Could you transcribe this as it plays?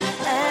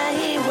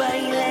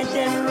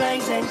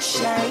and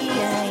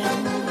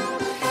shine.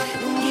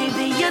 Give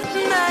the youth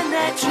man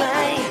a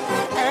try.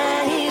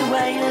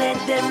 Why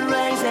let them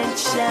rise and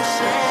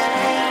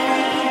shine?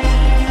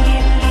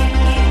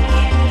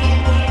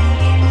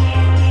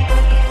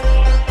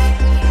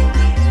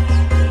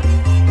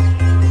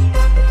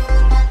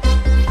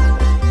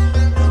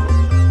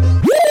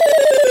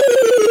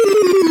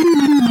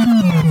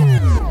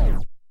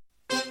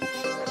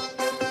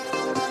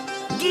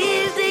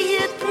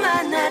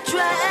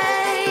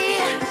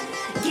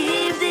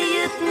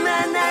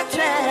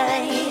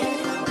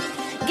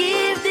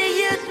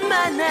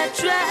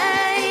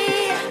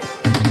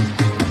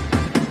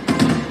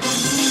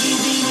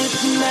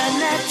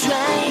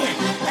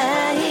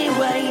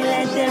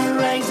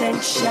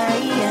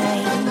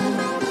 Shine.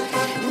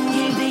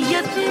 Give the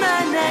youth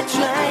man a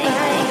try.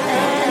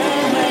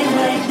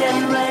 Make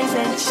them rise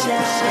and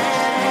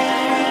shine.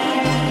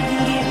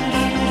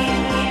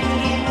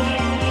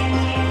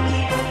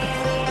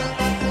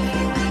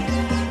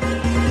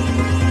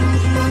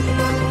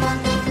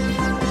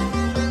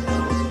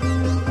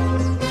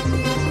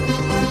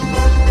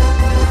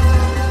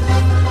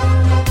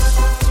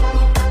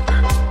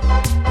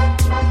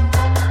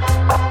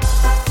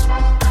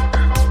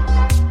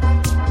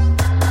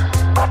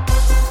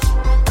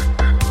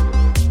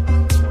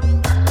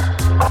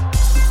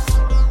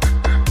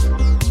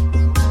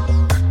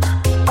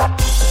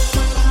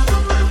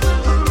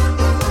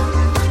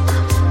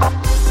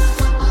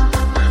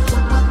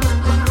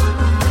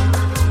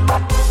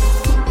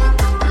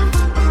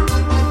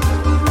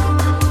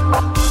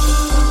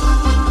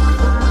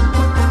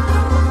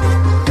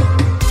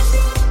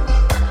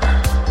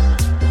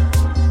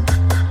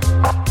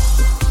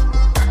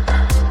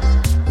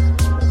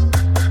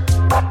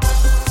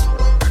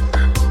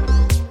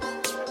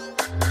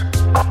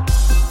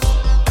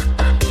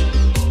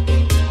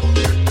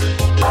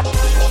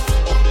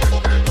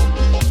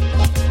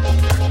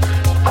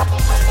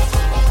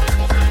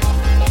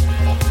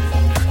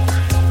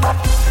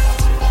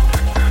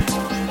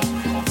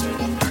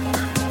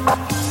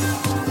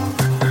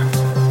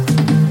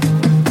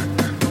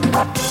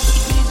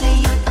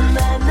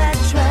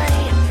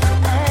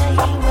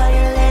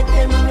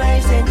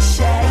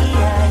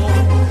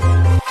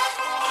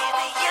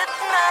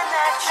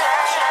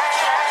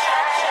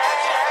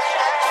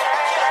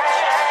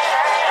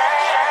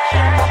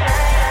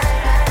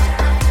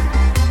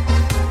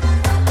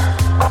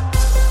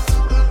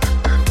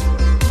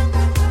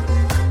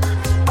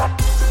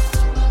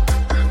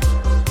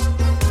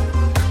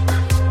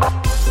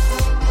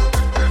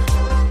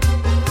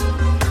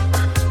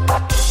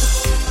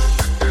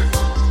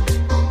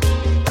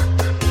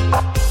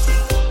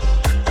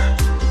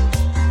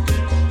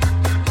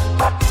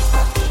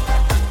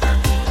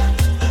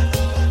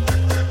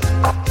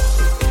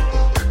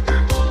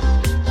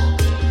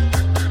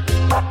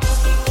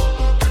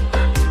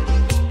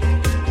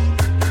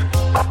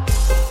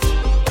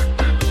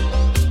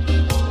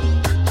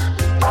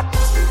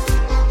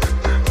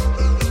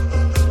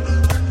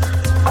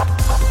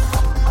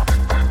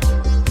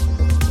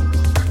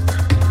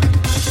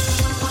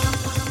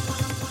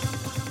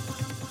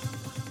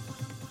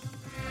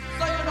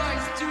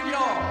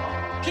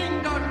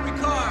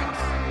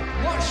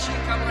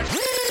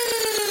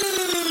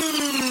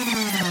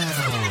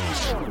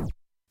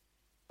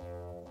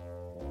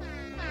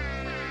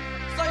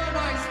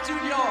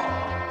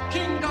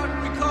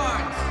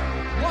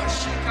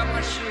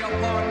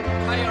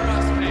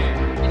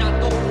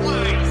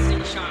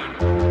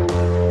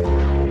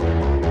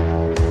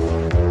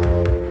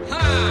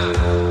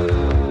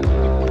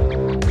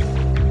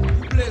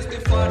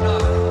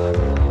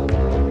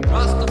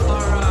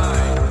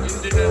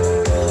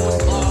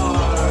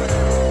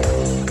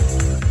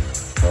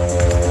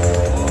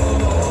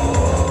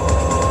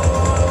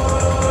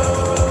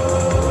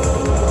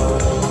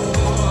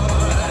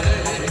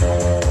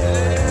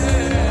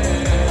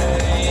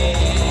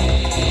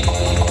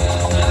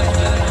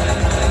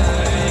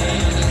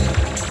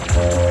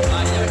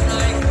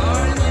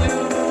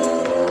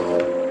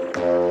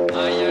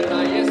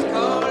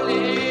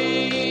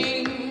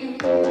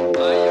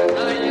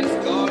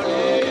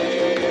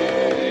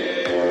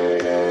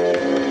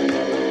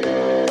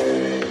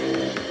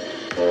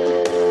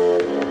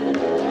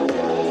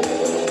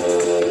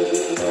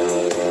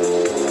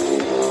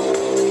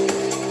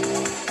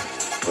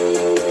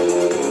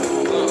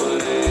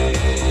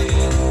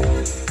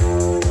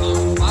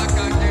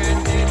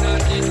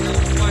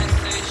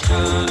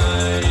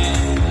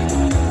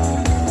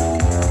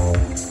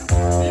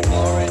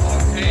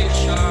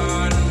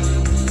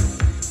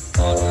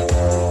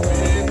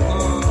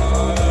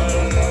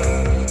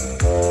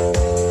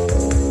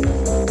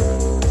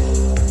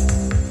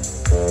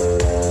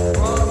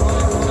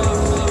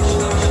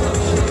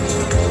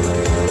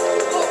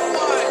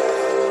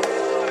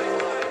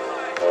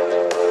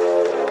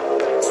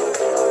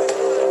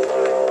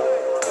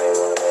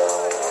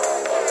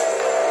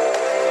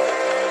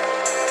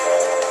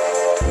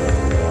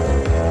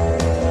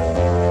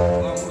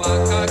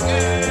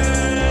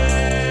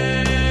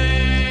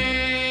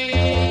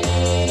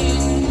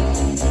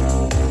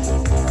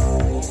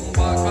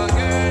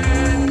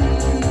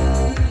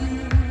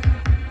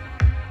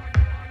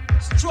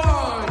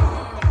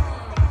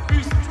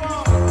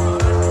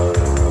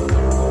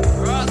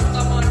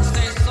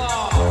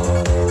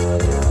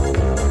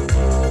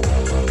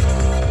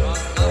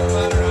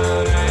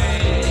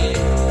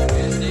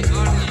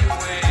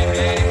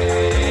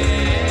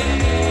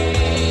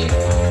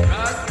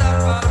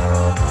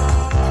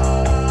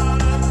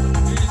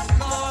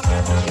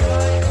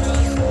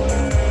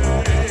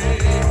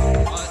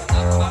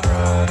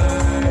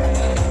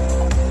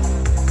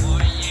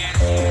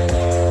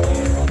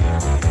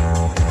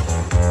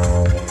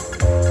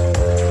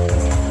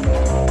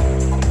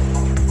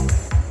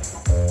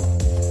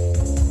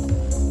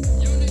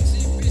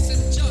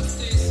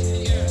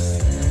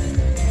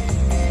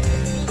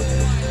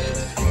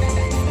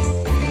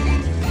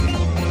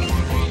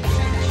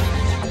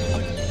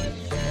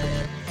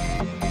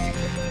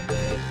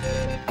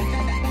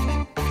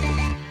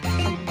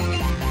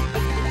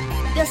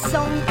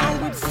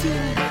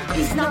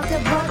 is not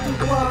about the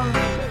war,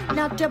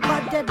 not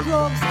about the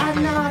drugs,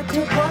 and not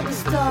about the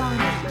star.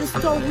 The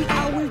story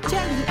I will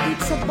tell you,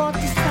 it's about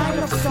the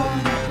style of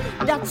song.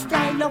 That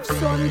style of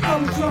song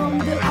comes from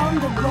the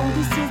underground.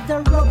 This is the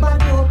rubber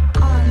dub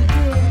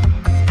anthem.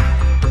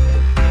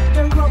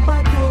 The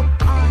rubber dub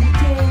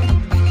anthem.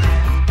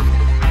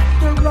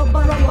 The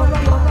rubber dub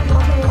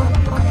anthem.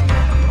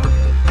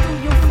 Do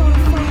you feel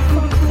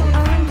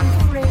and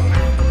afraid?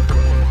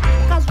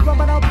 Cause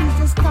rubber dub is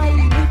the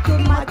style with the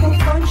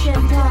microphone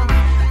center.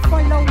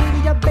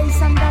 Following the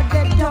bass under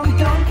the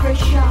down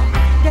pressure.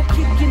 They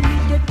keep giving me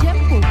the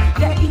tempo,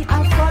 they eat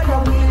and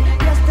follow me.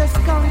 Yes, the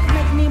skunk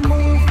make me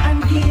move and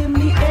give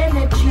me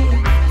energy.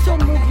 So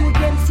move your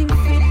dancing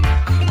feet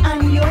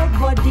and your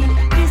body.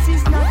 This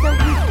is not a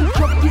weekly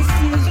job, this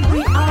is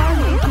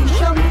reality.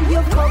 Show me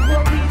your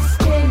favorite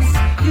stance,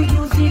 you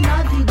using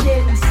all the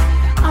dance.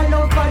 All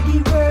over the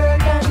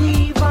world and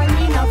even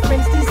in a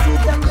friends. This is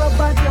the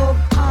rubber dub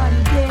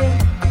anthem.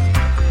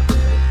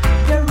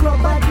 The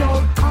rubber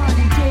dub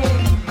anthem.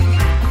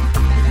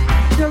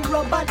 The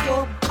rubber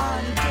dub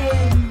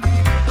anthem.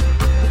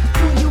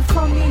 To you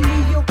family,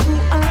 your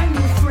crew and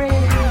your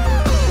friends.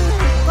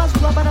 Cause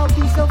rubber dub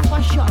is a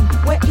fashion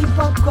where hip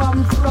hop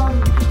come from.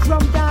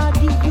 From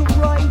Daddy you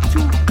Roy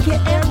to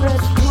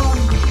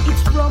KRS-One.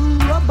 It's from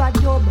rubber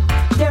dub,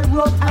 the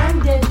rub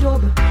and the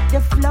dub. The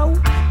flow,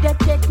 the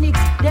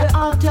techniques, the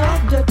art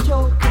of the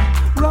talk.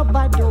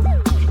 Rubber dub,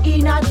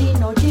 inna the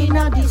north,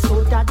 inna the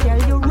south. I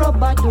tell you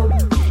rubber dub,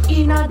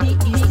 inna the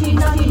east,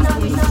 inna the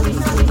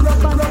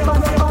rubber,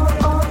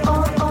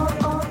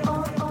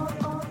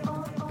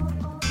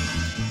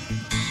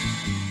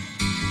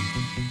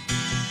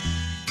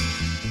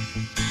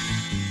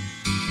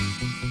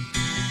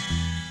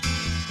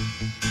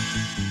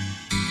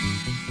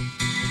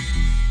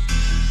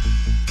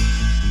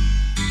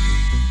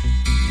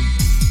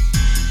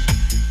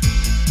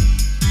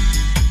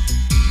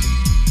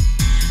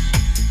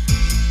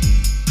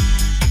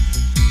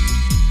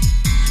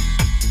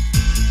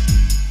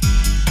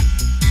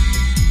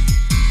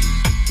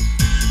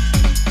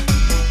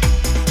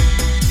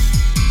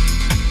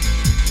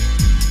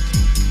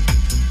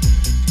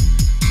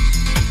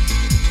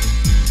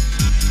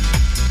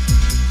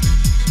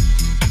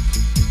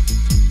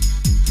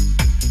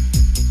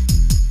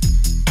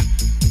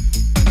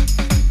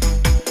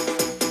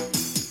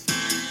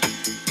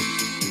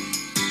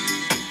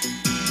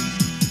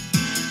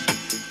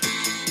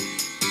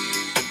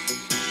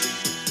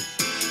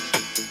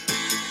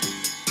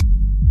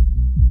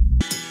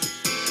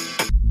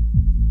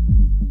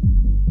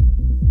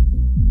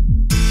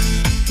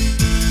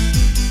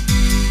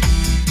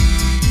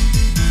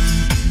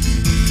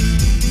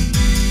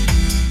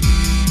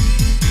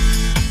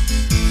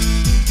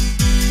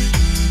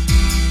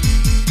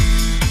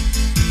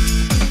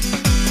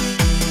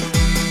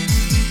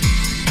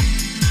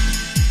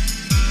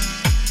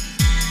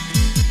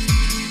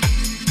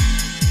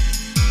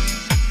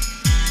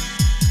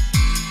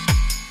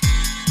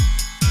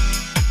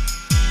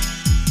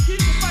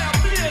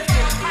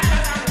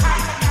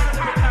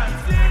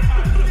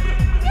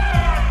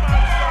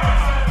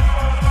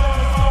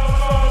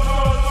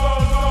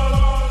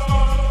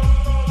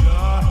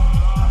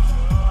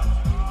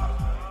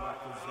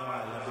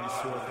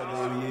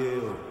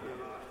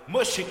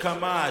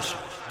 Camacho,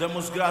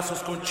 damos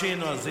graças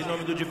contínuas em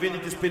nome do Divino e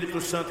do Espírito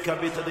Santo que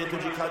habita dentro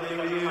de cada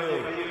eu e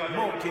eu.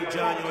 Monkey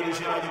Johnny,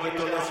 original de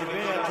Betoleste,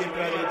 vem aqui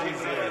pra lhe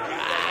dizer.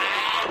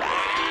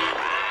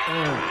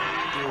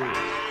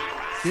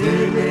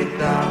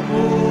 Selecta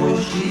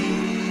Mochi,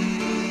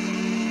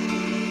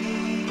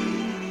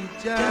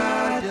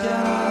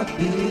 Jaja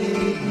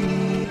Baby.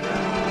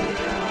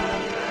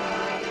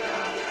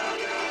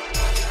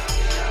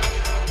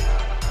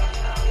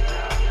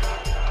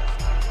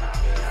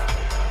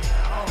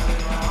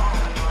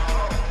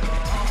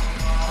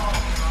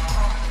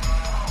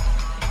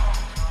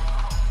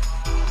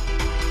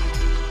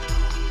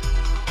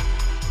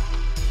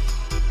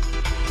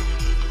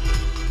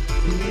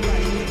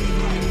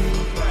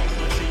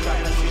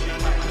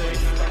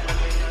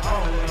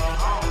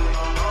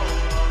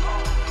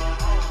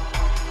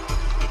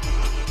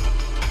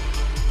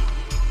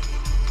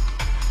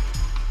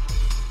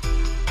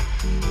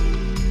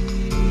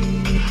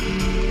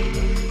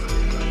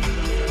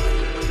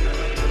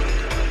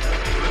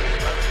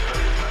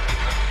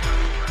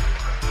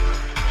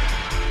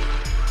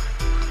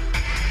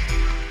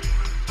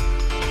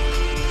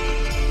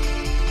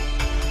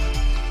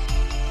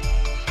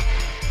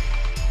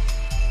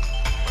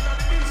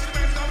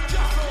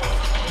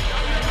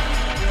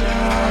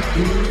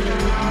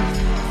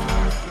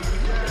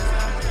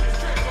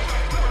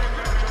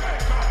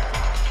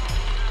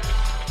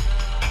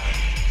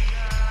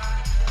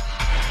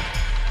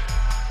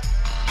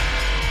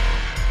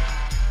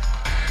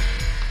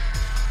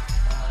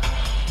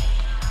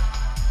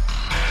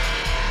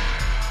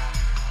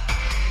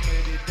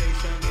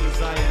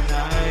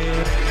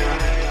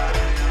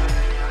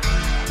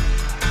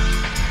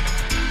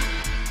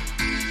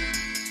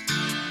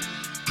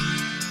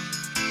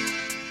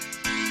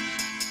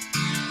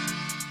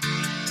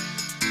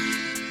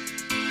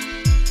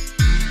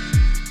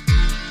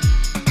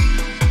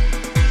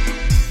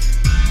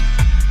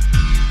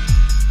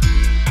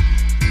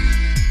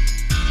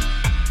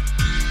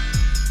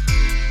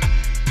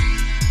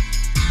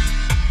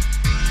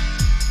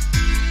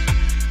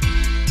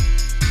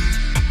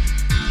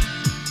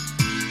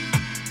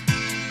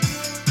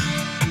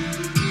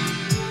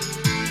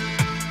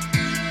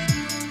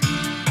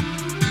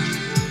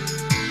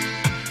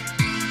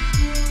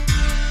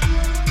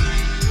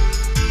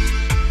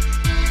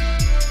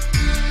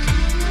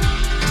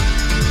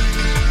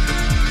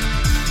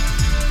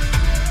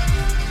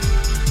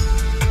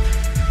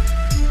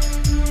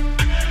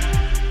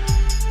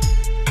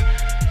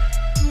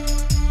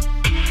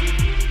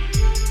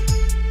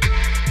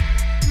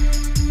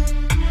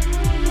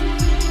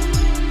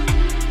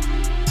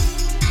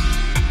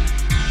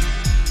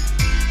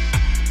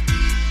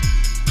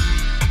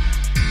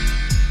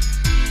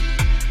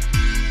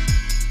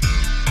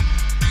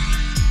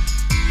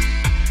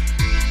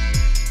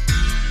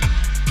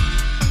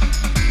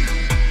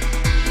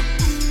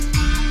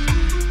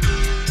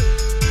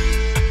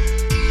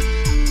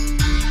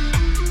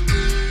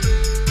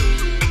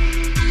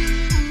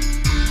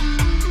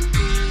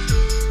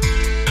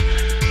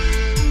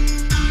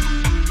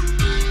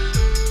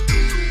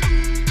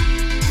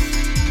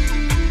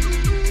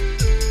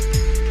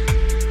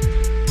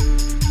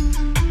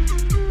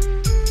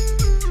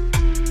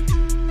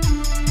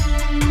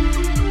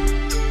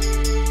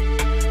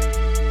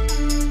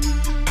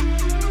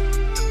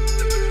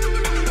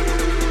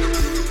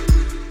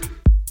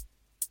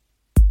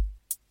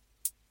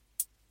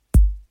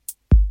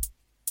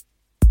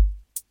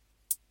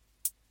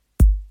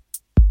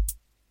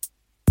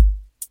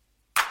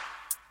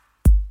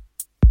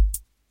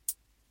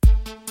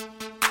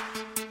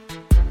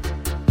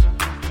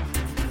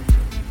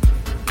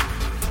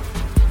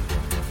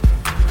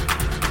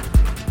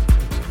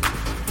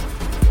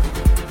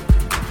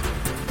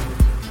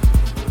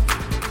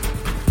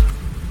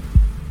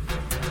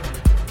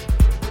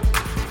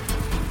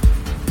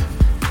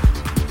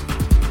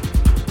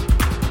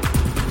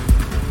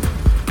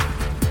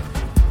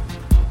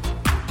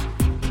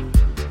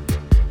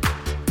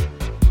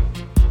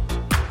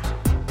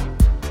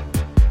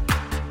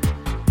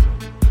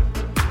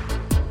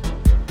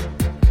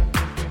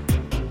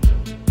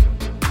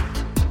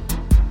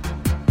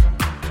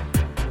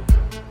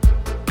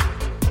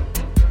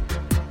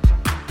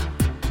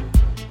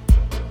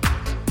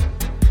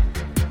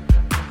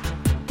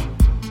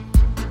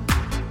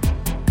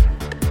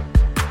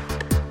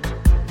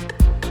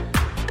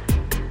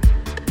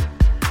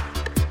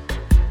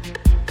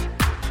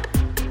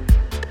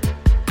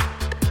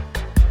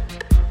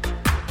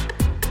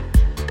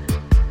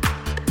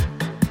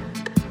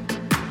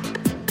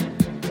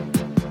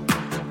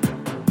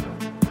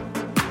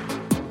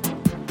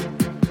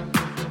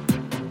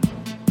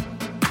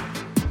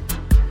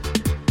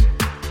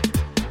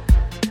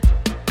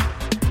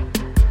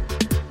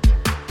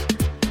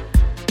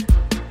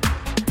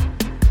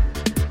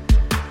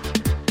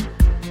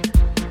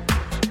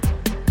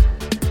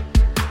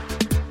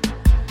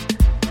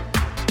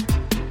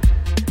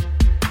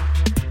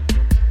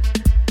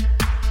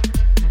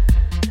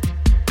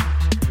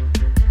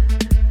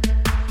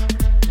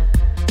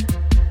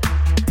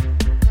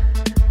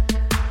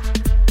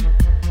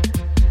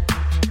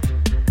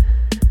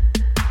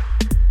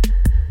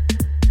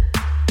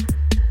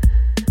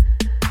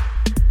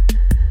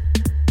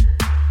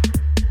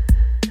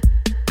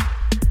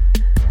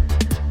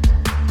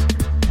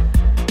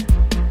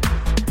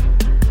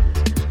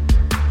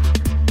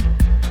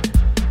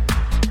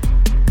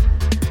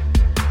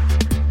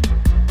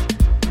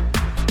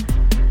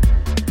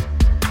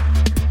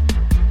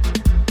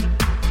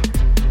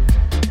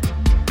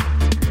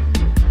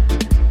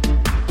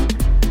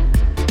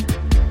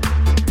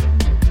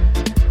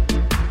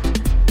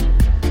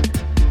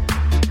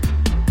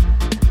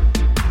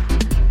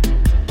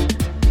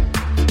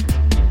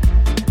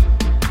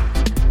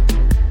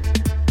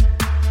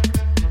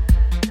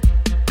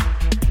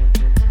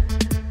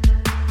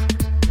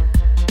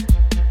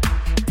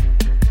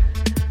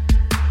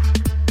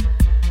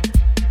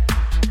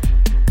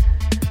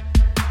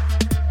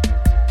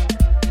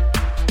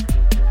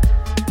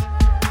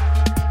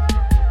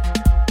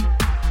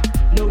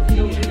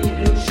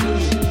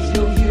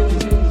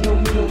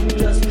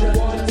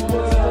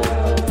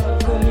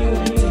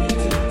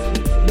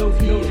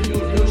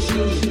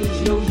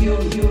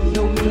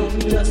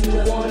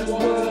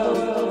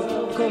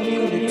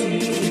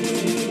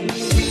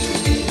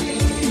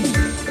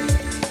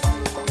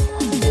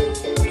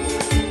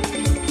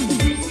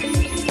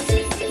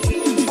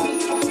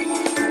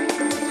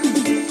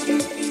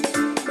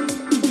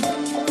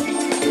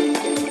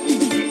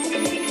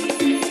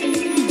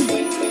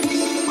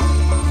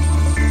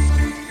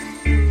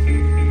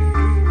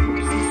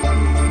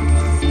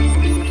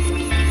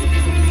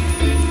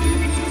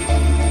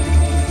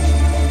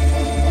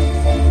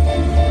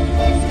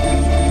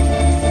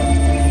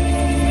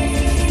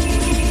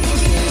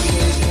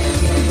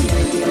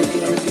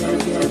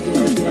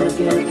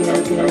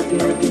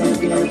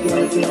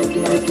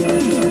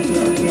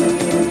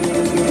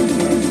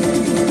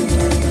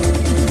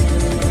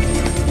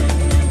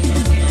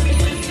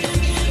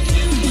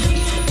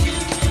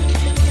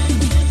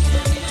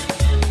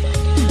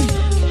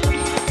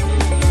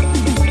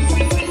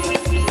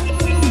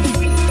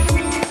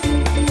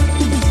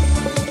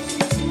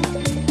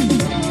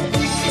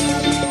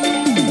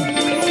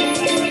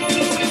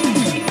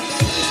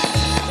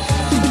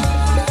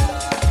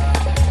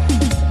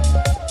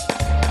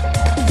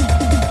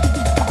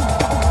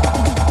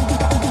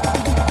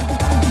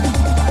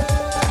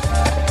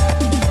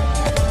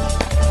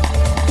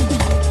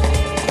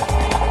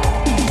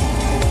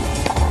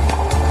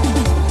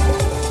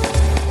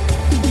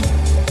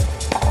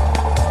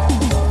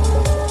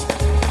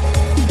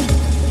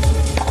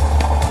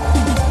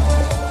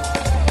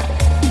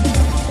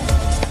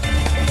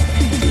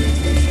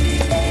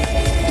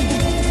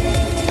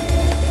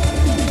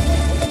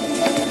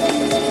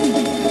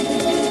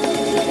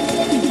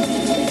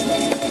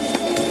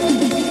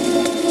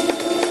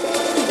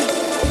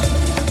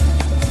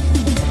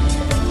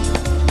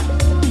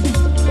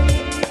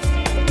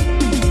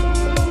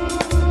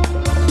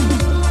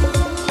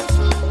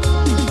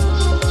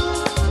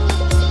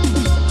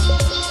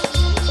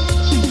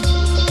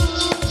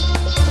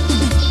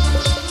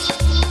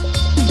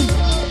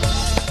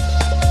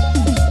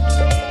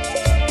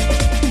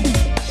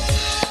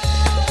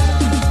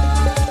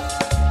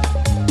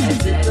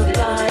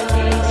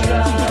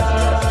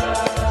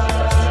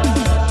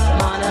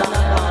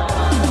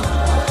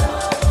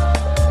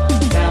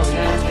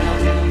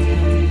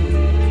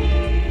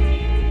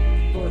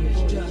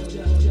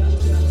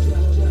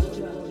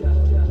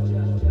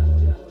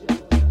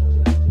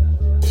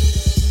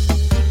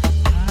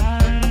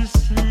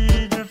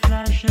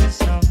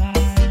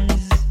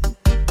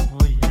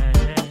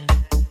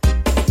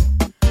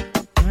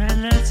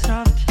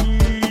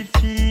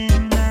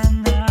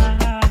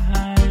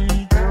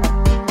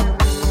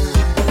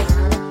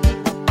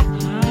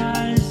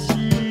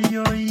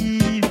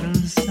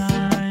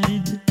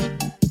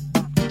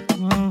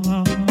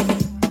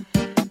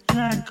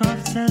 lack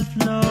of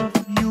self-love,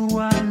 you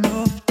are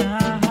loved.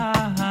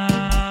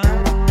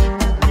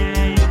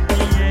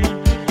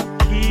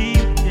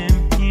 Keep them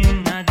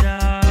in the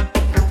dark.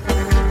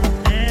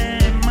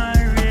 Them a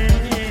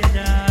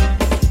radar.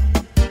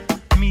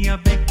 Me a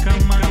beg a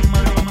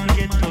man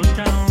get out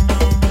down.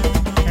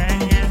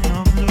 Can't get no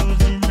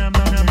blues in the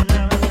bottom.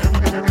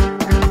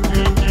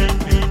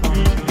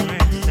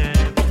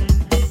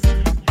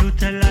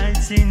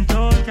 Utilizing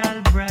total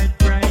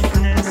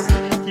brightness.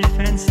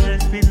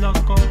 Defenseless, we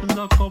lock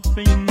up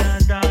in the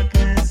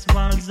darkness.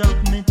 Walls of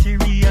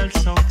material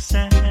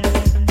success.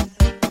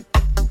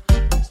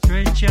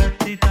 Stretch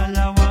out it all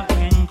our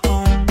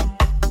income.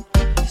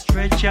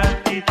 Stretch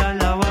out it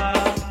all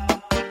our.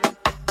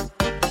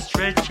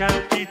 Stretch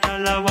out it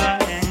all our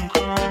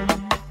income.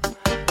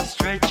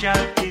 Stretch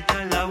out it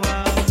all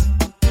our.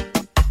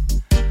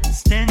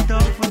 Stand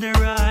up for the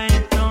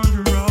right, don't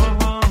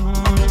wrong.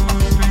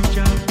 Stretch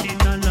out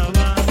it all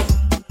our.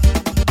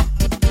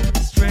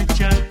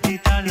 Stretch out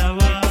it all our.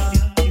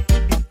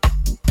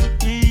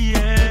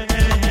 Yeah.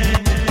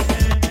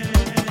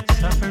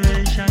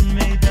 Separation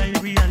made I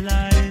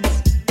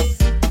realize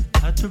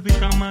how to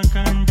become a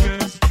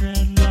conscious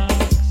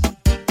dreadlocks.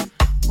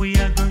 We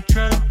are gonna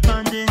trust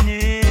on the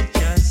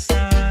nature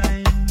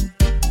side.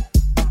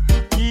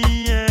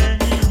 Yeah.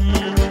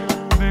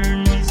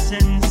 Burn me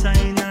sense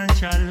in a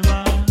chalwa.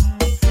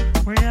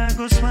 We are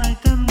gonna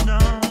smite them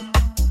down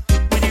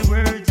with the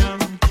words of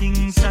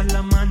King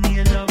Solomon.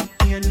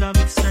 Your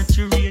love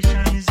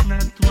saturation is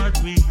not what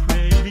we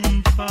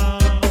craving for.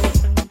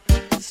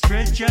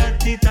 Stretch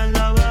out it all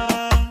our.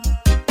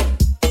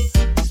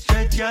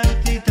 Stretch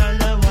out it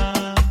all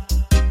our.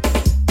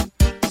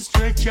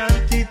 Stretch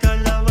out it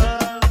all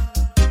our.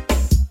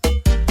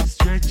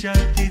 Stretch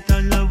out it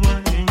all our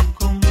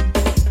income.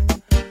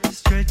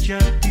 Stretch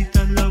out it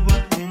all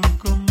our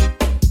income.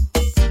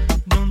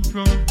 Don't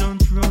run,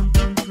 don't run,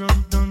 don't run,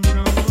 don't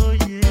run, oh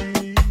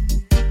yeah.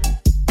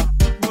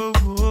 Whoa,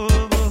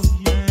 whoa, oh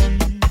yeah.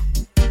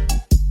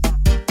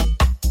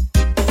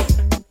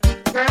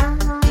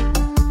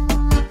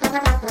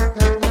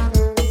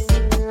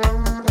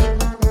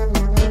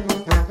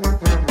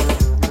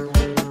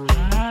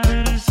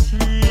 I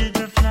see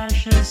the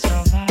flashes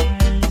of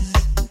eyes.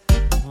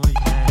 Oh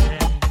yeah.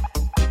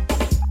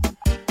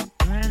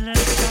 Well,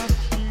 let's talk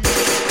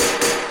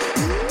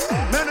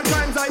here. Many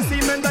times I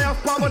see men die of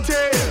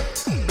poverty.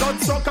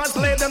 Bloodsuckers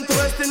lay them to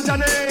rest in your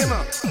name.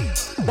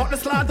 But the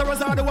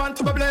slaughterers are the one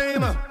to be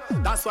blamed.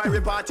 That's why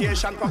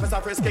repatriation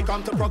Professor Frisky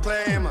come to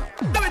proclaim.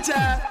 Do it,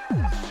 yeah.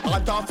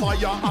 At a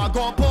fire I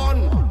go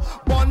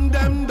burn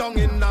them down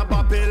in a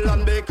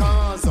Babylon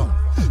because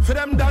for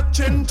them that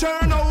chin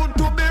turn out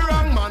to be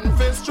wrong, man,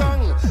 feel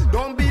strong.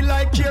 Don't be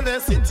like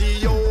careless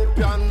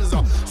Ethiopians.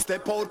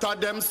 Step out of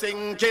them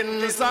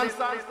sinking sun.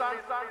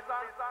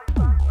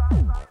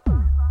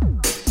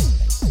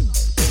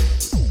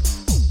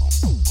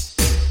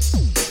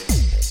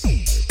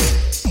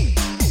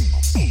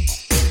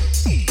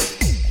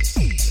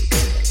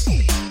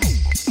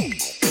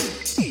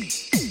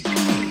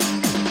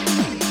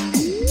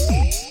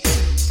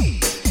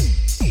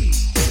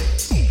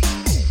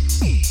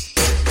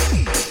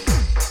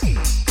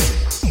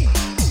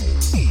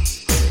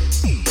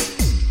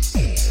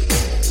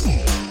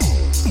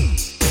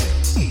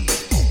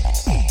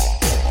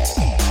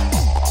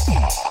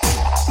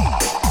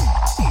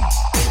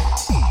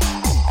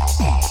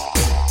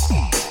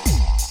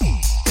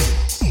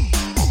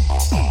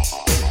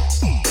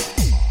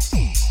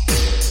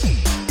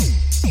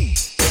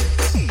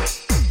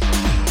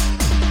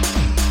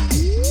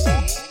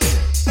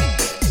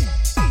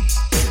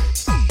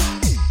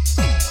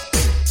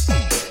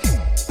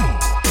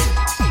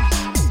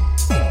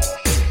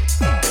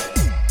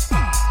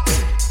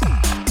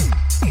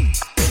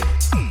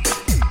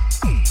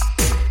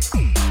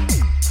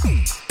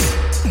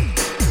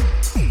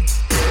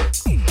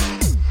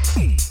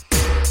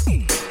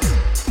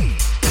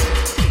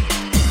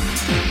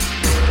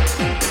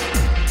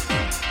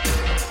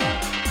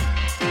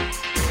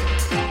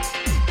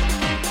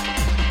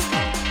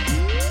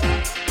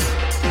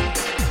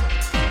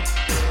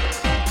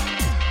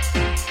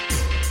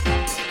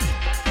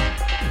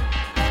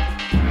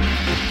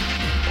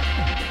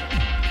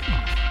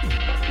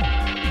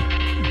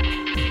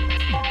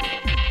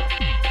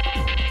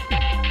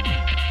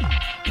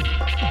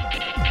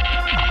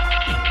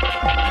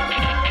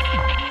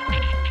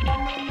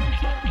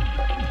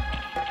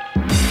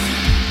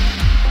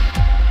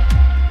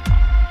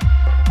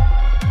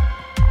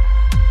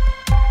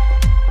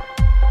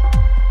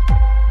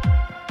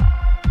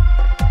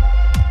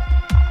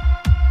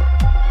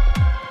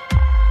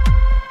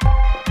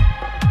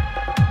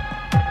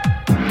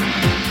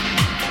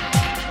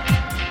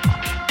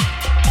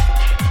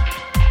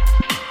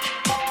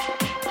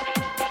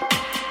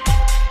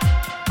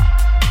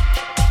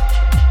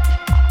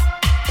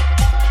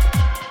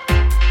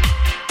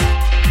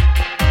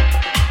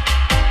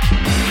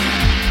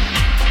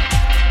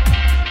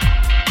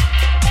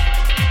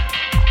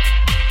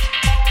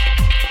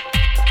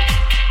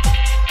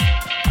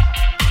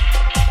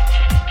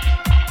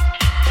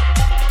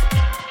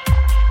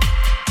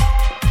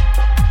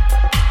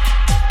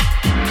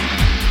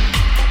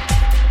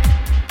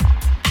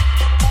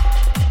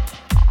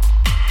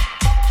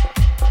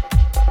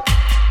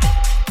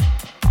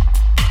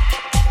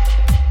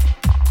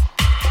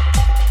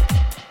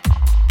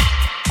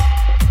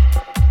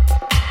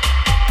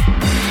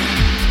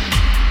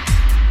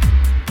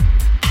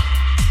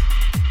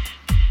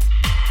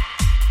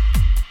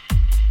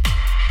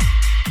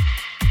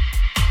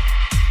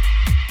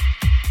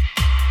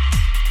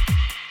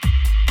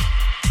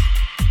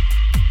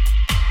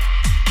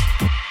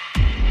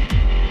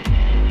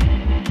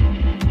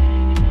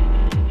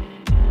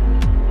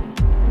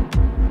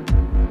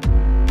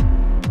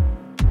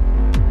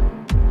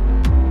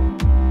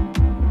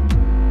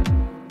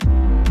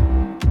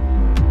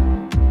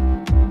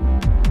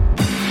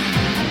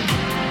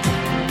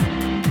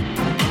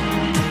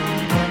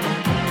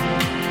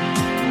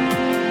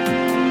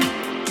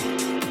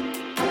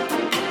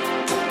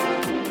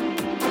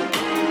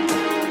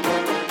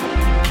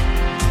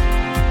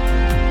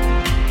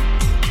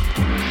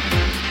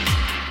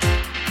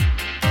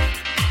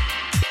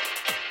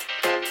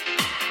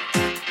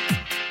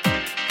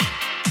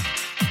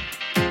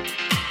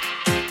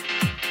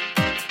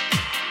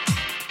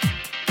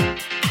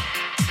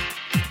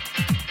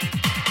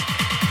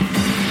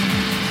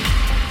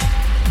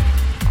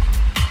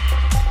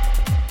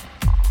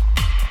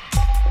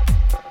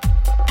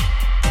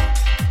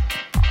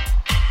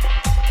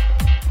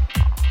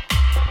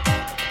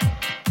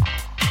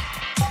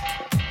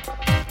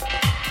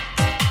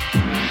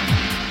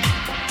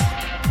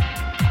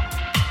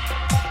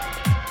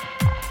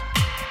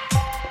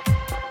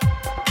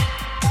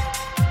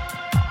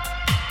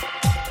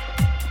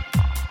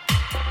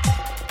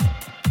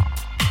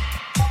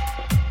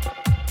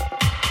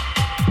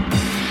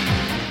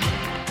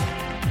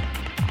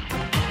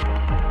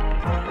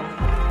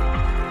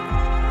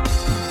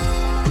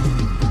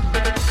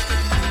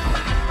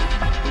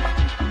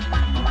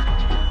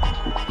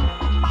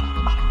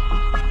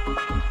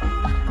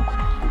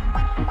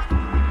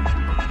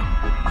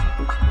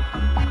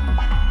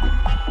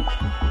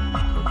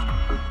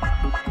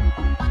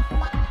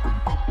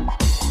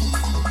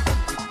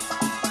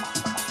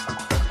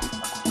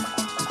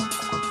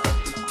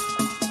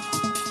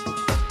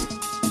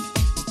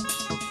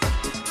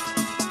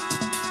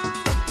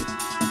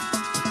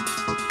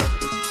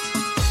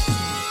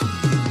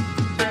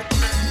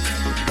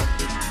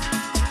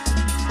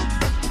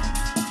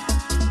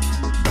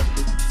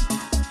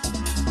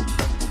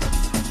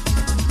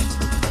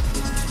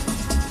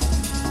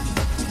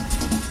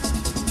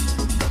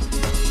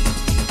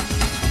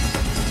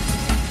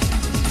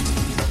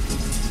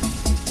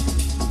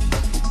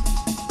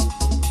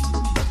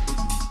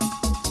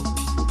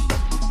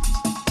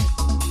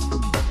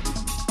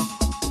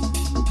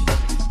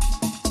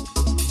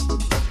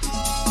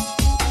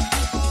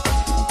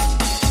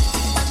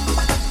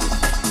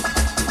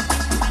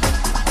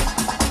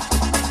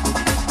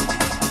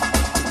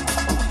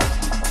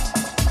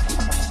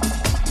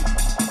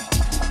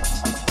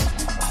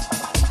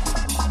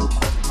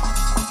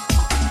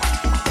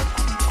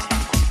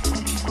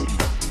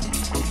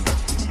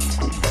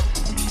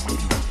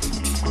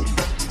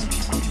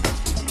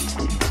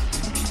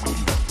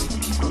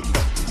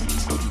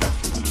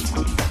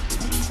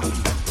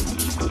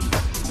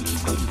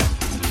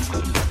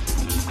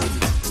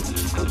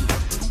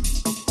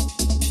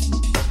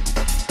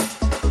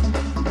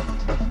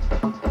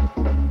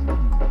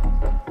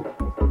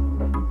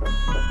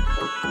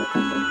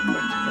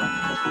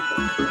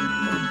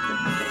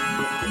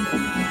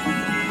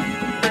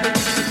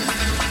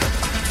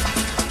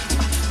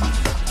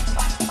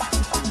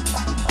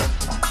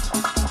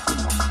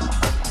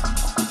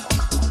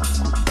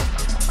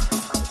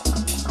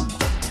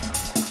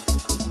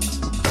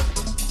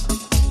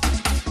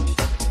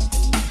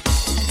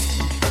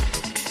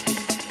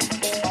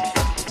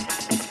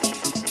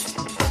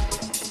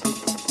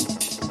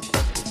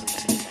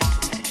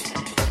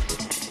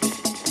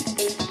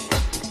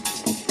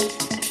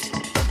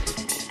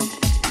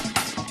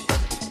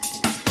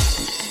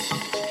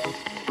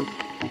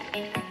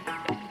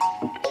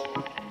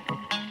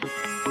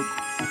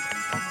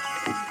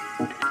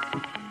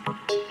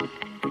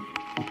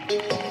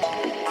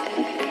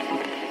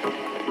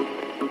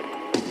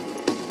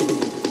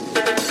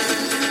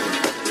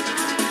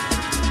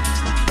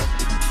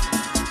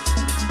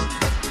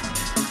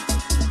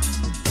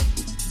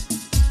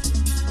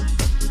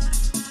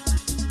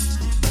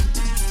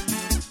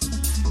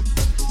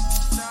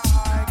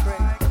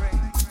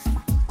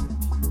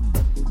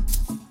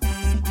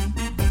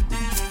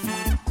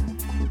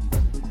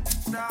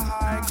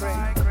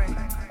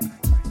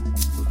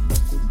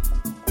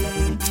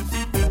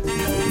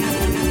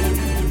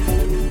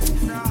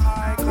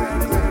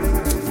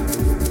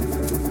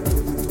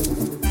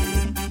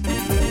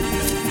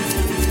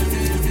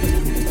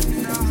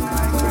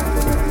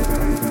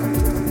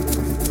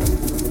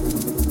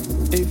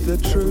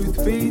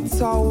 be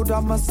told,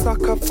 I'm a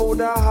sucker for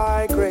the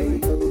high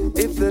grade.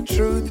 If the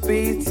truth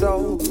be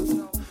told,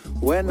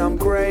 when I'm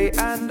grey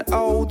and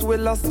old,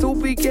 will I still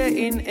be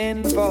getting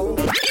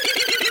involved?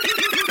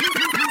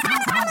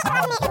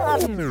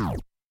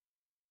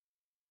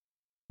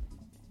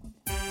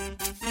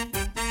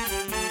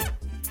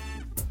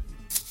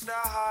 The high grade. The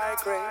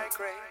high grade.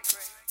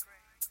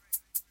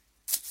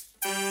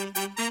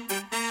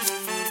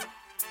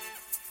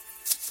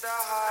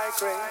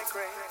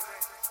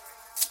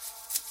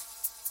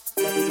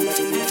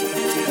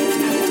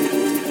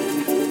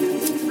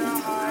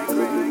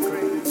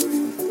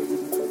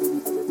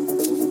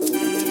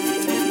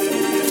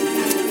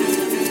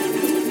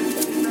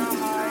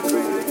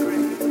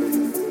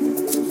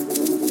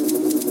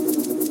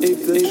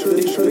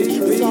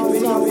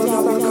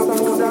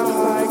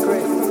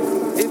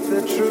 If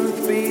the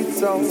truth be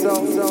told,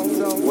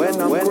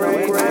 when I'm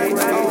grey,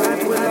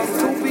 will I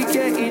still be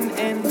getting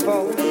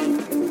involved?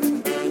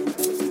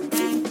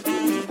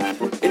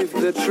 If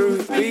the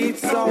truth be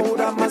told,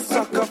 I'm a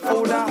sucker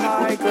for the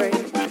high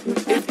grade.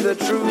 If the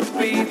truth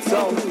be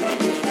told,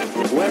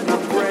 when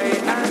I'm grey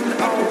and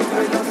old,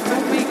 will I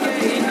still be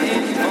getting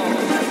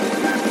involved?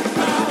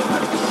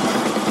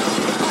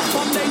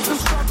 Some days I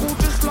struggle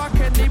just like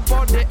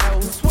anybody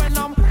else. When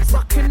I'm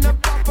sucking the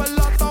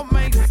bubble, I don't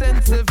make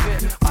sense of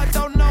it. I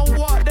don't know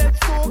what they're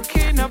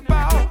talking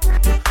about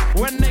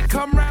when they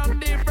come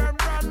round here and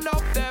run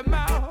off their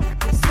mouth.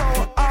 So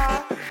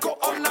I got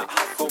on that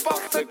hustle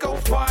bus to go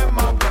find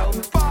my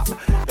wealth, but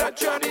that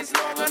journey's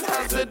long and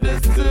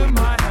hazardous to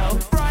my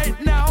health. Right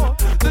now,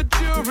 the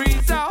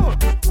jury's out.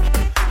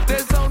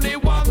 There's only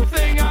one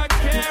thing I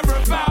care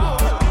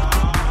about.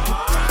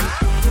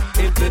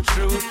 If the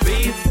truth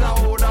be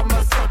told, I'm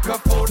a sucker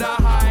for the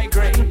high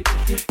grade.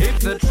 If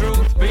the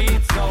truth be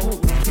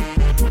told,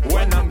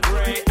 when I'm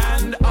grey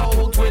and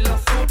old, will I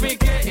still be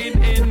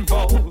getting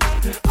involved?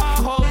 I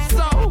hope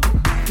so.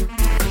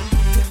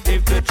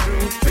 If the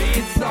truth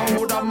be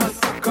told, I'm a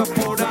sucker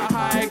for the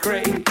high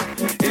grade.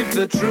 If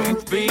the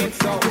truth be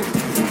told,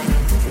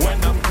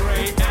 when I'm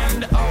grey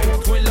and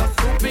old, will I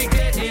still be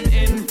getting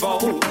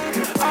involved?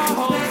 I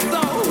hope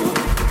so.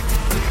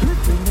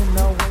 Living in a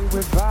way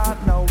without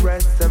no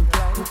rest and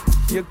play.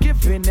 You're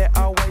giving it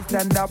away,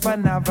 stand up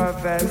and have a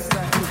vest.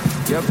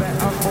 You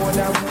better hold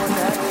that one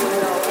that you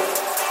know.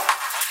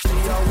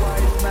 A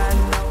wise man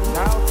knows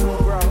how to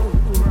grow.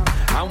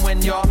 And when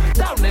you're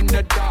down in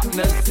the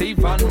darkness,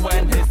 even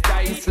when his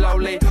day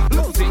slowly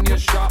losing your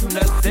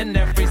sharpness in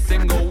every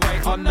single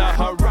way on the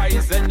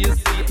horizon, you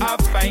see a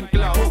faint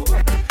glow.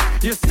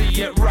 You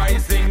see it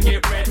rising,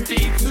 get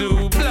ready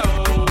to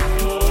blow.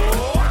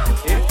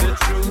 If the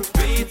truth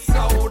be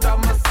told,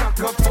 I'm a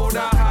sucker for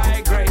the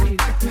high grade.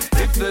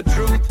 If the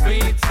truth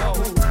be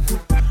told,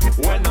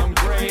 when I'm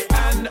grey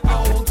and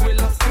old,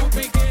 will I still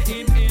be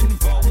getting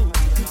involved?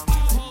 I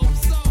hope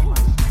so.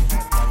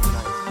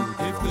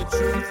 If the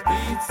truth be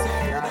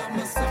told, I'm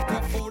a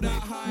sucker for the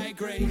high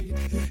grade.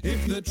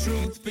 If the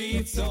truth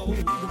be told,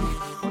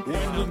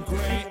 when I'm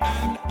grey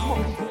and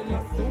old, will I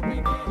still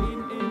be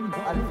getting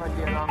involved? Alpha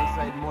Day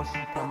alongside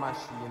Moshika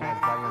Machine as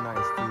Zion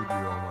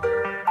Studio, man.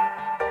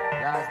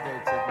 Last day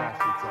take my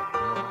shit up,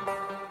 you know.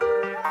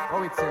 What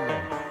we tell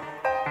them?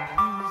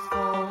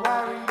 Peaceful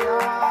warrior,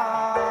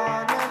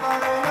 never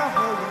in a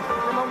hurry.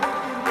 Never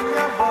wicked be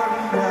a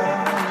warrior.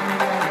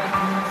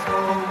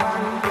 Peaceful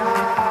warrior,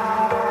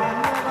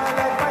 never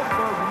let my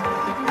worry.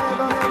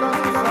 Never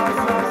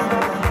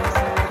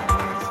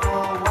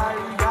peaceful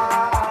warrior,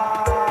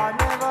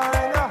 never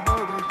in a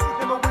hurry.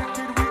 Never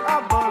wicked be a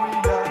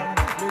warrior.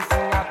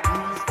 Listen a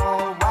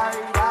peaceful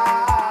warrior.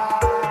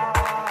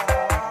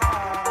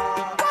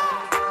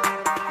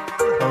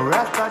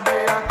 Rasta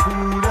day are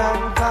cool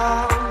and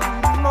calm.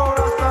 No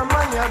Rasta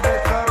man, you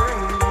better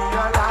ring the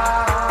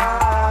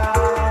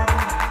alarm.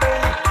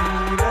 Stay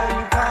cool and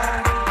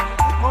calm.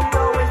 Oh, you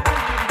always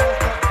thinking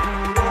best of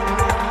cool and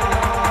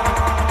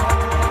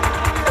calm.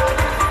 Yeah,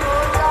 this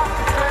soldier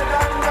head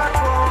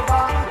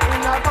undercover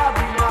in a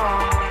Babylon.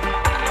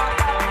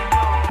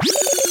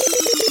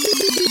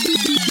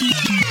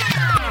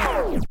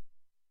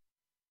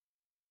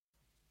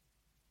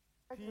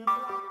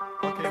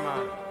 Okay,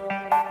 man.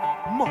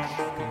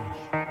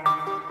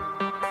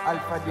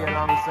 Alpha Day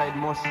alongside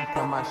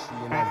Moshika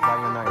Machine as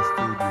Zion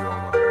Studio,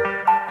 man.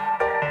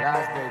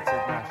 Last day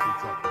take my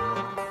shit up, you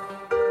know.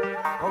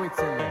 What we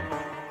tell them?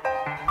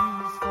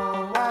 Peaceful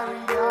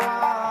warrior,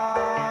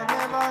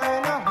 never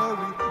in a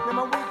hurry.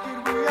 Never wicked,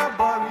 we a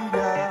warrior.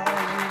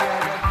 We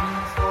are the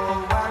peaceful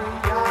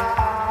warrior,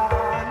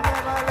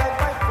 never let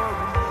by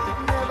worry.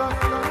 Never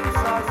feel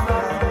peaceful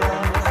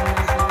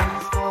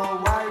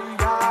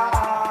warrior,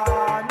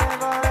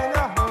 never in a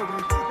hurry.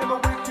 Never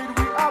wicked,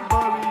 we a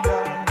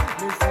warrior.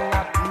 Listen a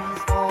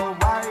peaceful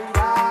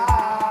warrior.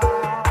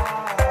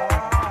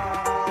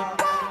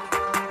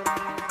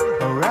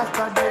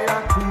 Rasta day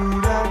are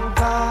cool and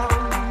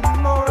calm.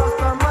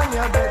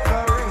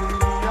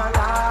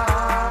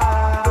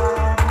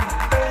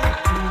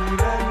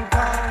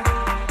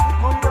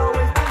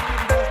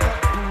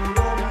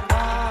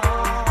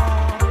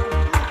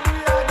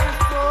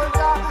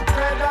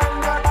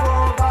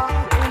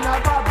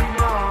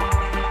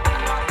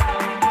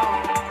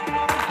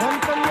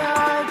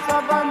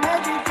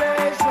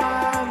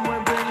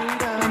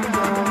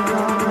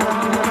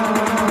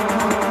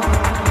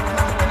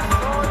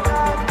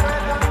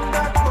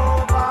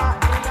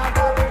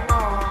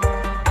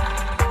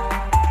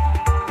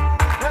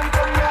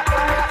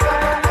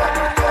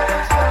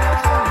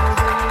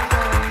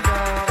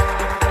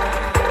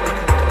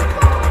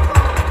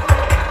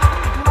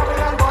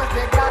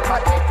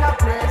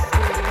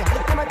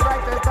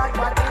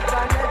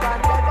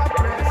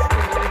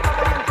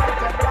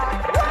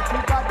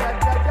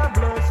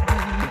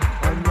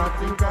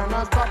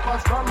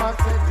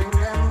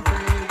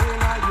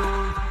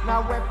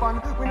 a weapon,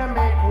 we no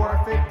make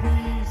war for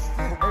peace.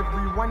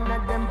 Every one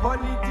of them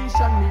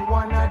politician, me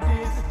one of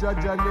this.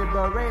 Judge a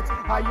liberate,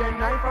 I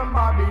and I from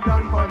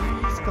Babylon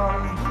police.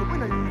 Cause we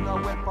no use no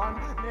weapon,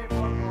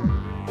 never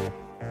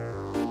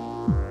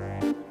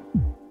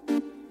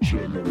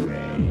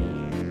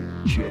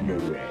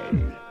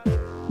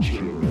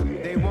General.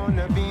 They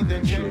wanna be the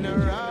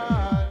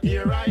general.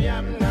 Here I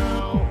am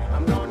now,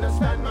 I'm gonna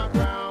stand my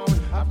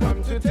ground. I've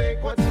come to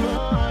take what's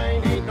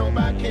mine, ain't no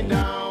backing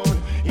down.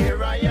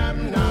 Here I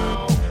am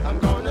now, I'm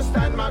gonna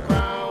stand my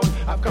ground.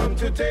 I've come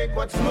to take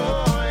what's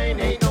mine,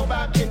 ain't no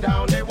backing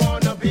down. They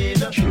wanna be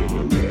the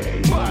general.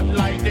 Bad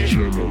like this,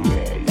 general.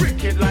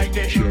 Wicked like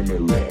this,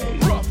 general.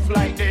 Rough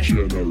like this,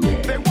 general.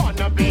 They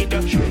wanna be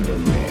the general.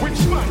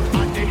 Which man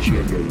are they?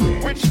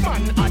 General. Which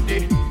man are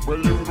they?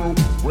 Well him go,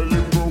 well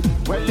him go.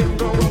 Well him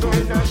go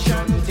in a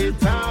shanty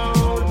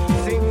town.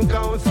 Sink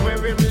house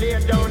where him lay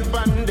down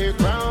on the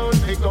ground.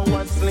 He go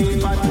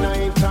asleep at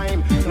night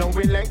time. No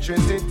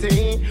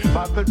electricity,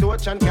 buckle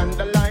torch and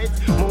candlelight.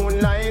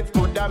 Moonlight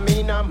could have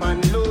mean a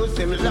man lose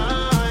him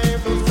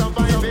life. To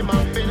survive him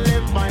and be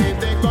live by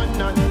the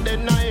gun and the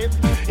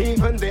knife.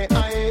 Even the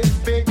eyes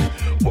big.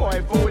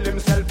 Boy fool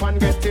himself and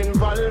get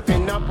involved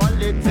in a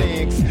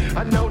politics.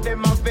 And now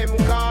them have him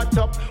caught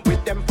up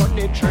with them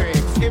funny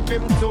tricks. Give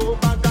him 2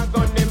 bag of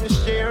gun, him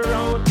share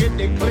out, get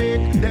the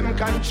click. Them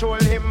control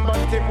him, but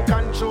him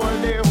control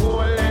the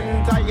whole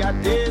entire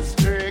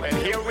district.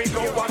 Well, here we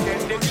go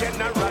again, the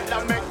general.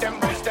 I make them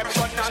bust them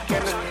gun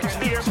again.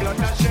 Spear blood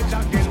and shed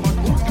again. But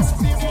who can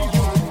see me?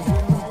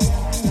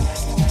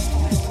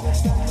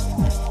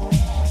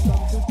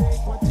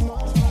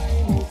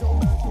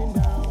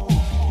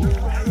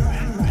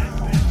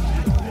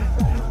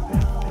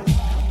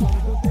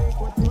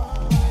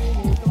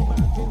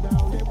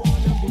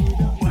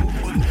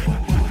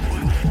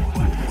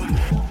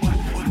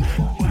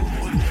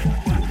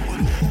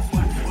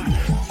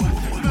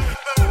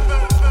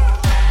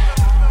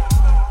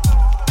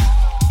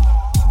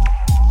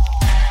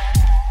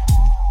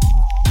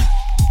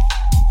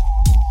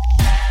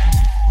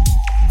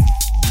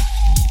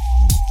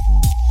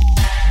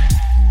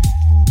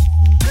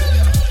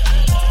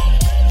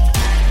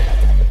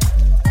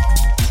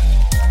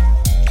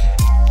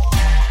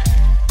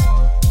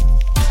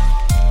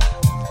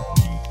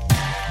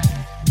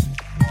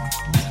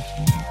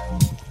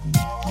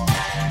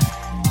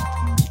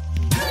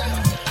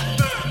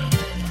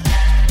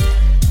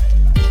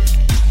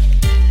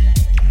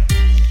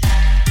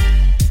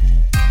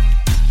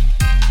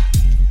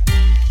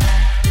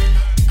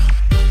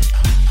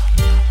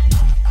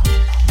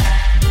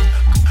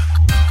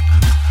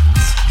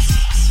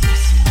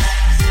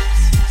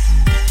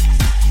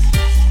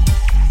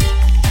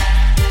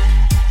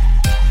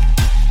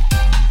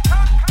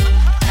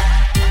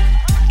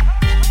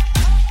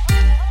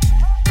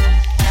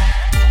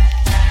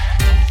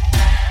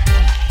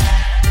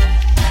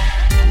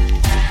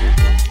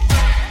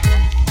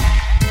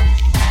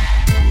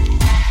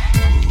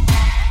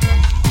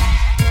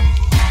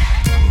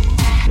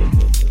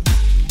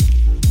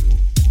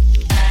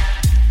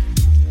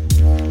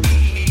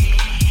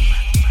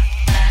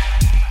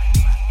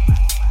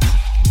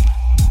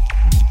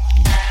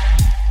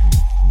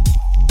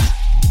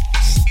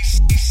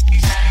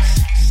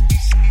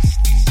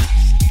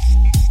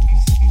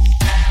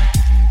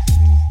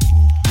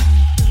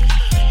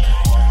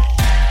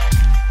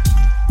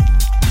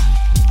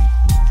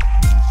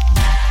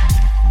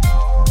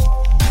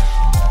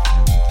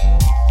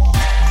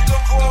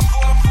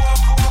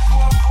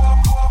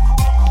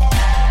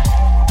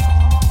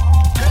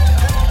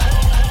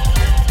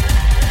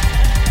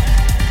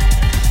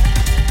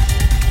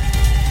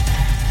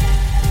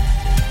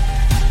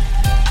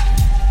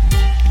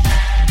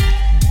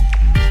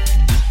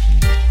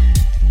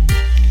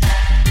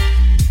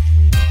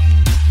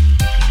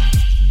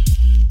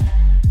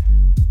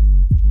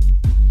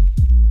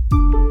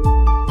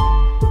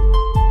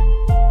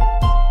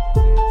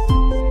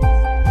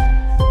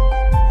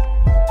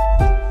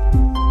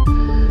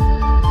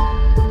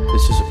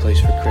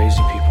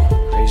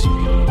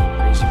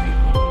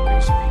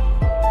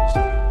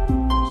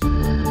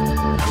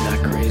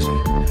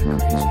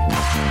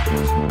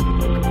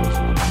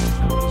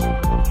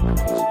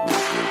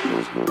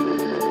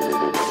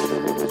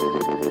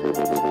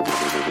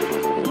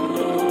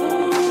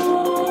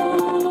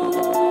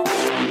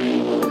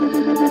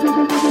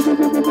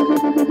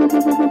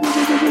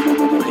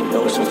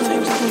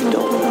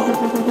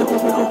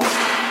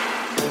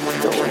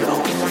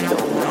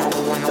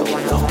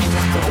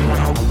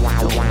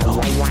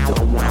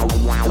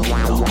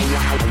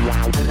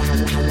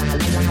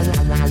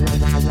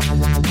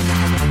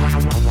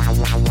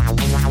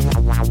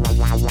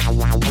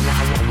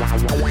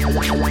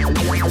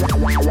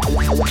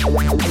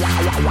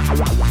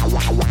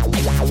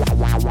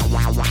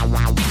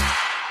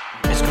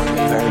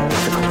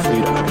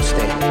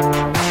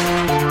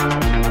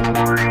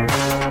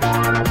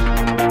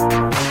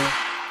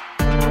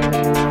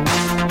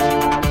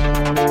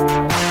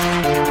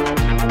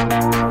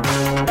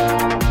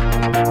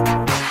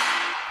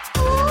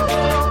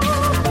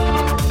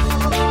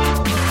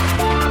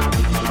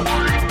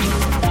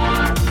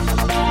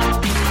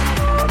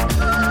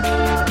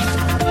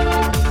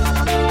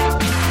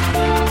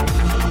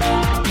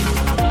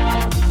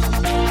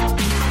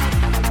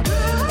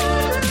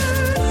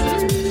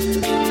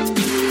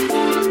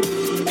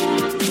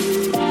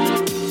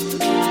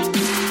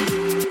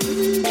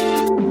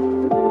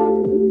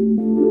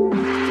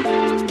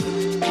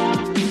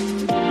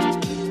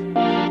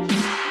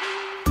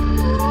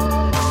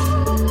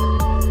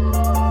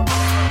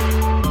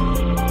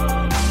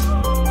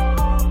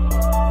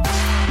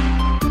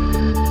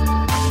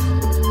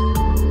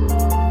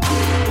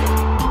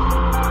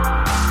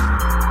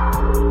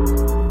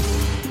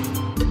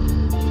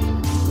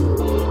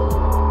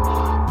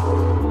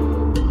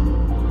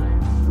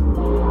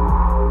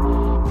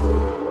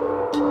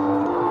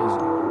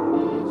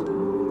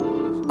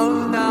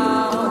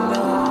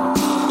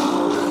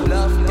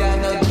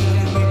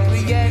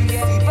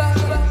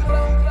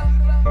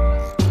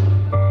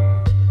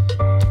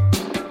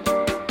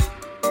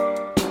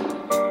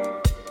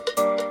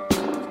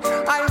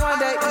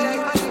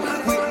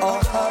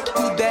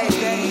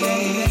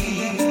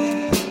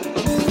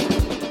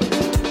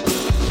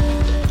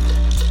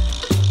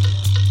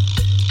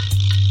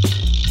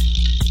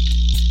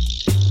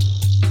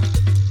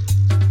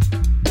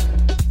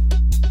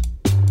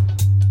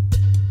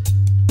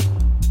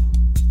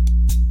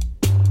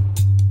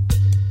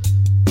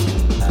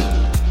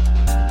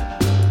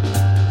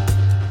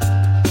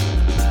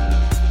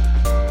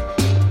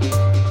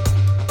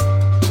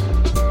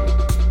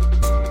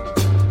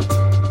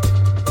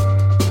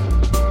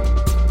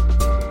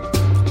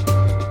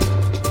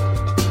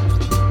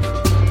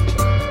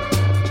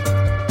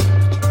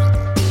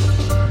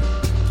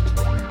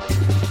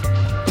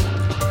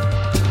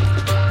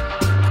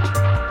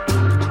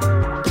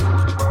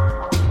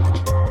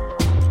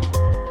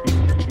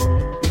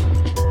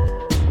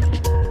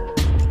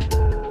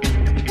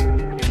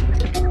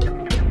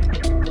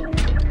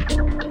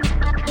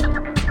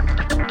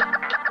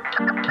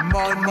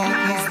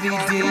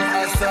 within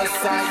a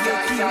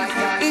society.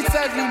 It's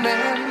every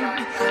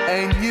man,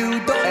 and you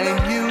don't,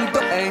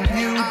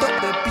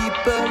 the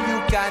people you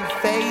can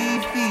face.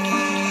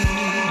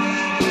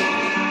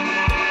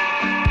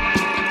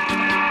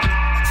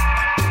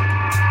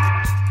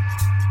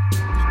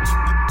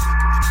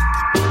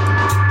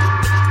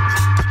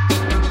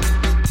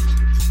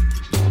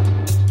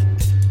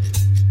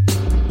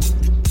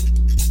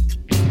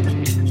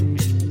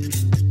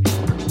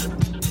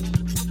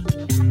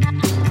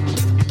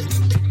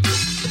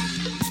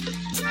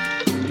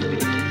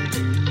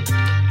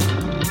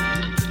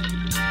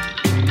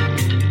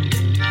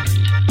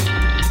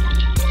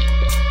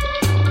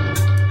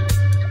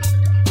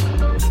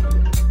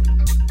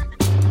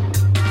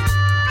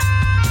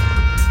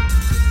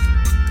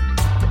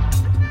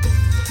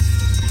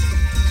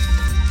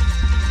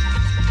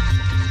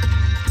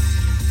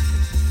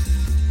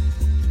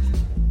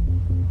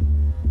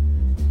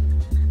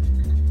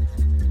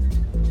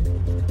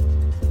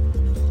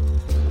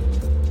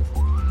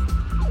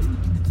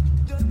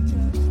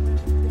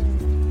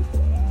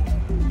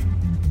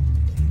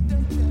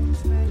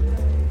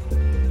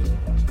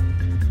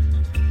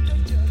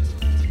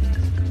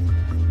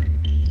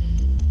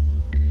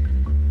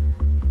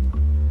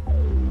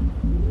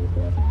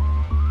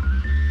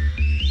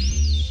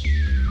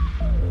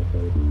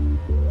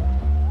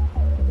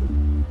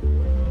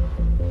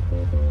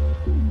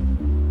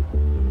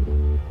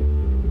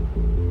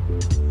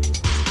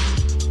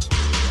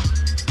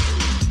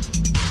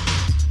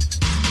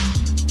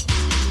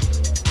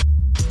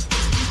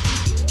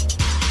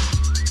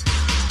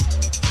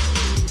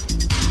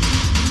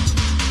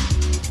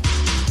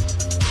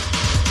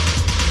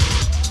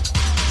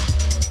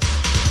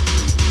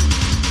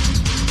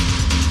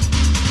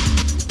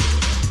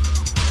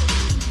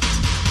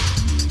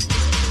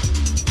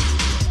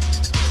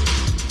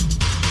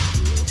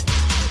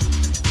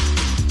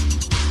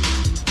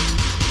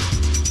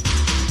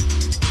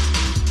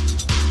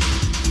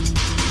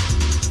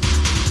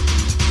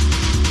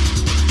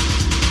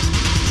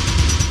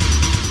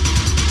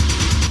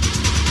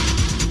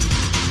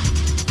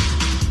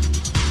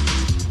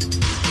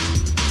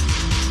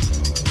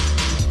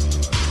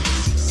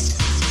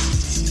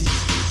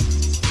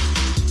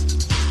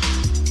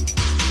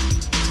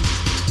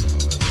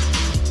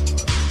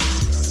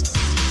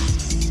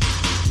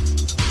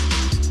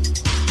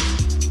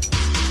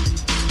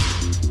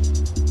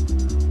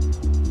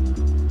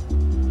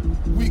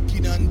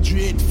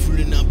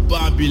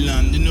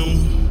 Babylon, you know.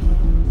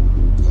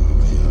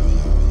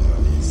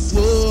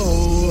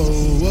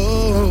 Whoa,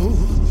 whoa,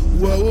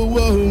 whoa,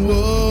 whoa,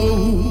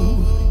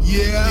 whoa,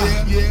 yeah,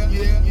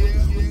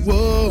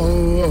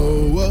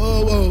 whoa, whoa,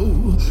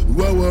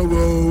 whoa,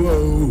 whoa,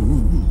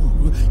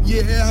 whoa,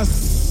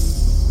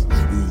 yes.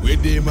 Where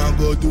them a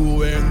go do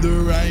when the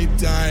right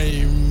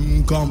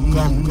time come.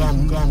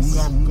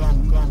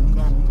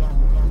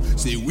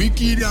 Say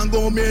wicked and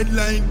go made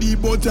like the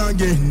but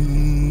again.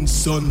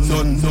 Son.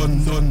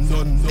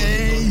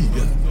 Hey.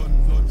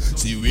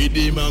 See where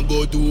them a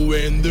go do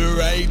when the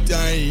right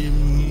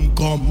time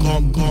come.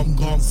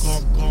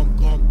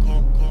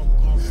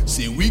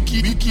 Say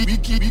wicked.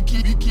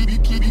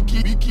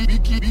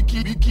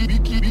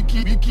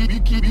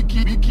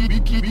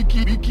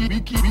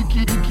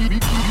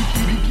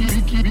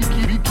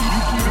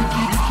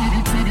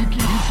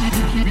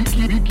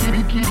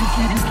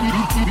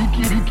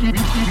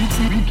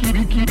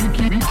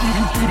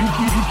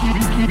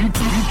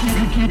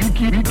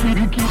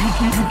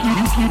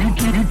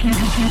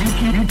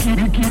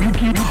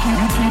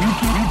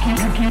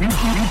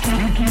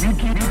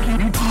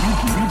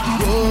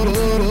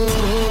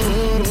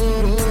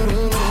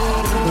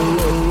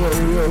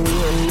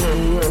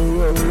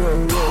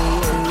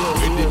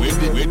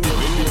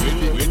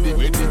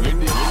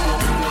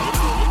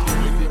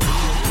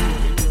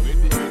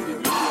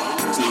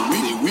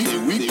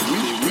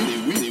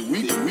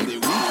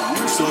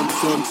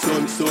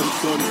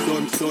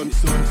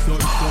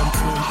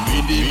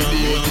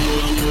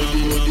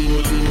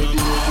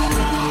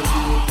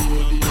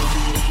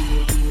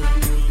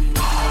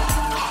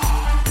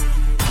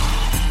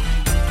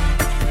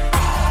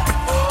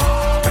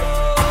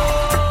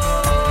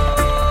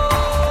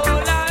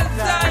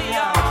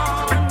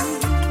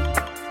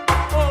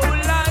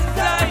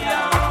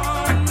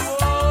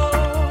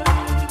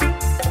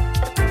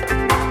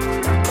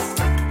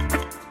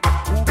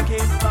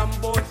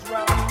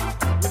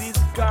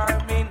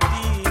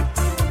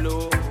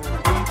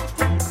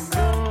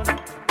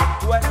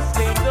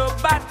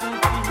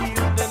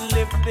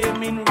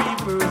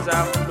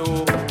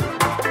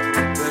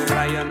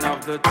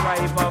 The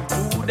tribe of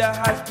Judah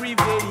has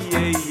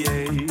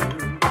prevailed.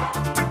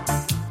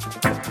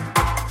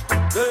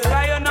 The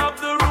Lion of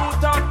the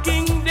root of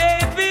King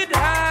David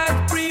has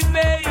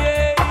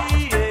prevailed.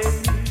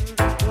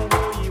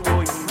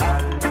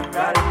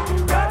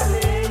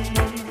 Rally,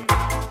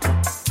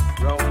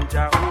 round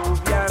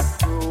Jehovah's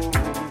throne.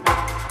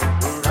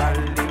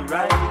 Rally,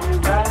 round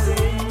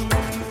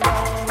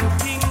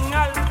King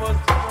Alpha's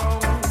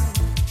throne.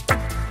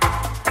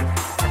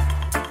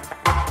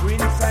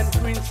 Prince and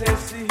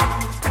princesses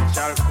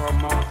shall come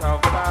come out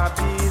of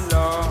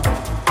Babylon.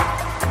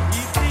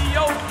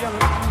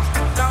 Ethiopians,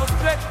 now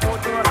stretch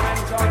forth your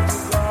hands unto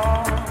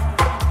God.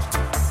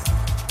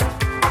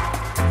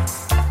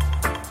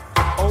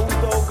 O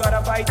thou God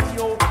of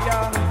Ethiopia,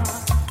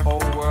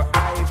 our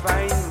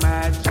divine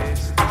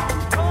majesty,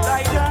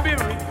 thy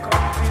spirit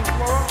comes into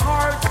our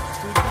hearts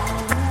to do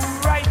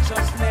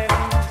righteousness.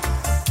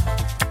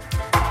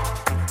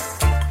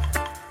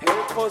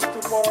 Help us to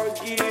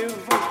forgive,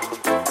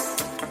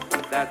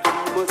 that we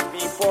must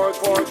be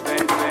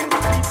forgiven.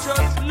 Teach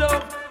us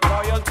love,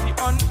 loyalty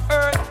on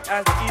earth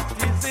as it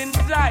is in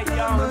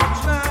Zion.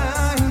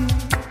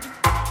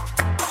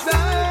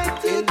 Try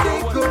to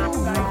take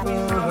over.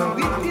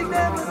 We can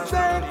never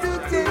try to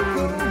take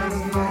over.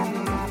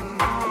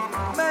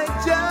 My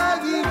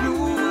Jaggy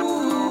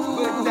rules,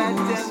 but I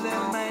tell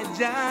them my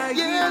Jaggy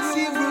yes,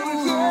 he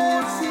rules,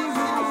 yes, he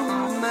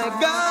rules. My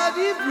God,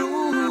 he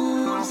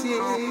rules,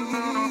 yeah.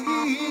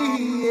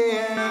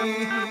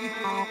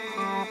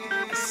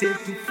 I said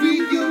to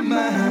free your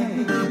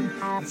mind,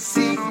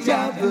 seek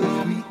Jah the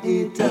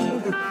Creator,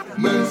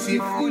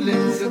 merciful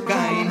and so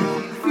kind.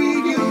 Free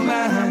your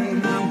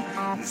mind,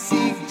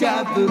 seek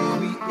Jah the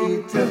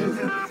Creator,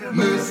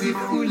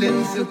 merciful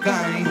and so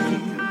kind.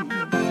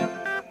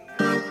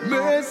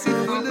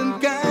 Merciful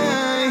and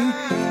kind,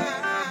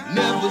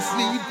 never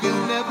sleeping,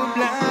 never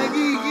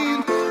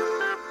blind.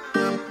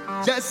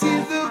 Just see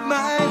the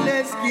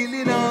mindless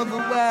killing all the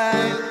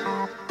while.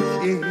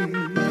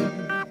 Yeah.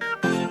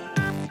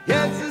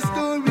 Here's the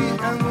story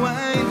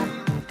unwind.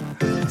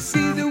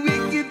 See the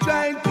wicked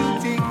trying to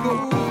take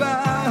over,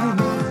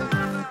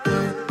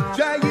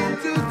 trying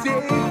to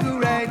take the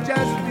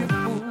righteous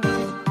people.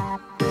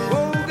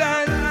 Oh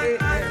God, yeah.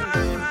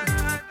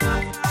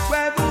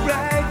 Why the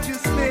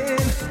righteous man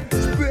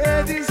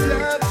spread his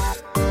love,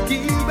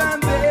 give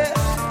and bear.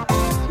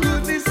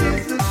 Goodness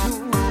is the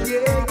tool,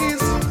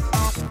 yes.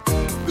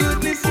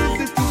 Goodness is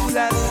the tool, I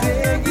say.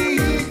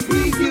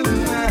 Free your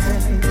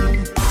mind,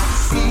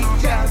 seek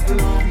Jah the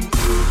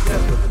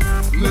Creator,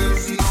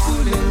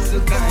 merciful and so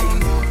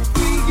kind.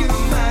 Free your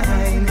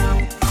mind,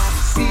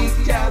 seek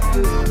Jah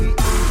the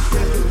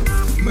Creator,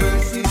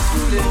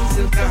 merciful and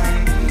so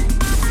kind.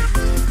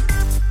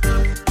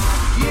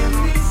 In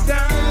this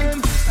time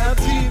of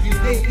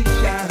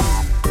tribulation,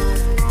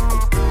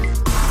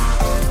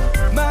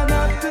 man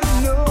have to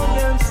know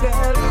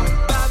themselves.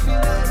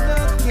 Babylon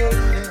not get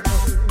them.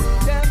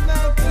 Them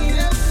not get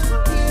them.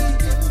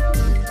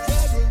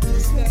 Tell them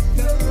it's not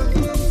coming.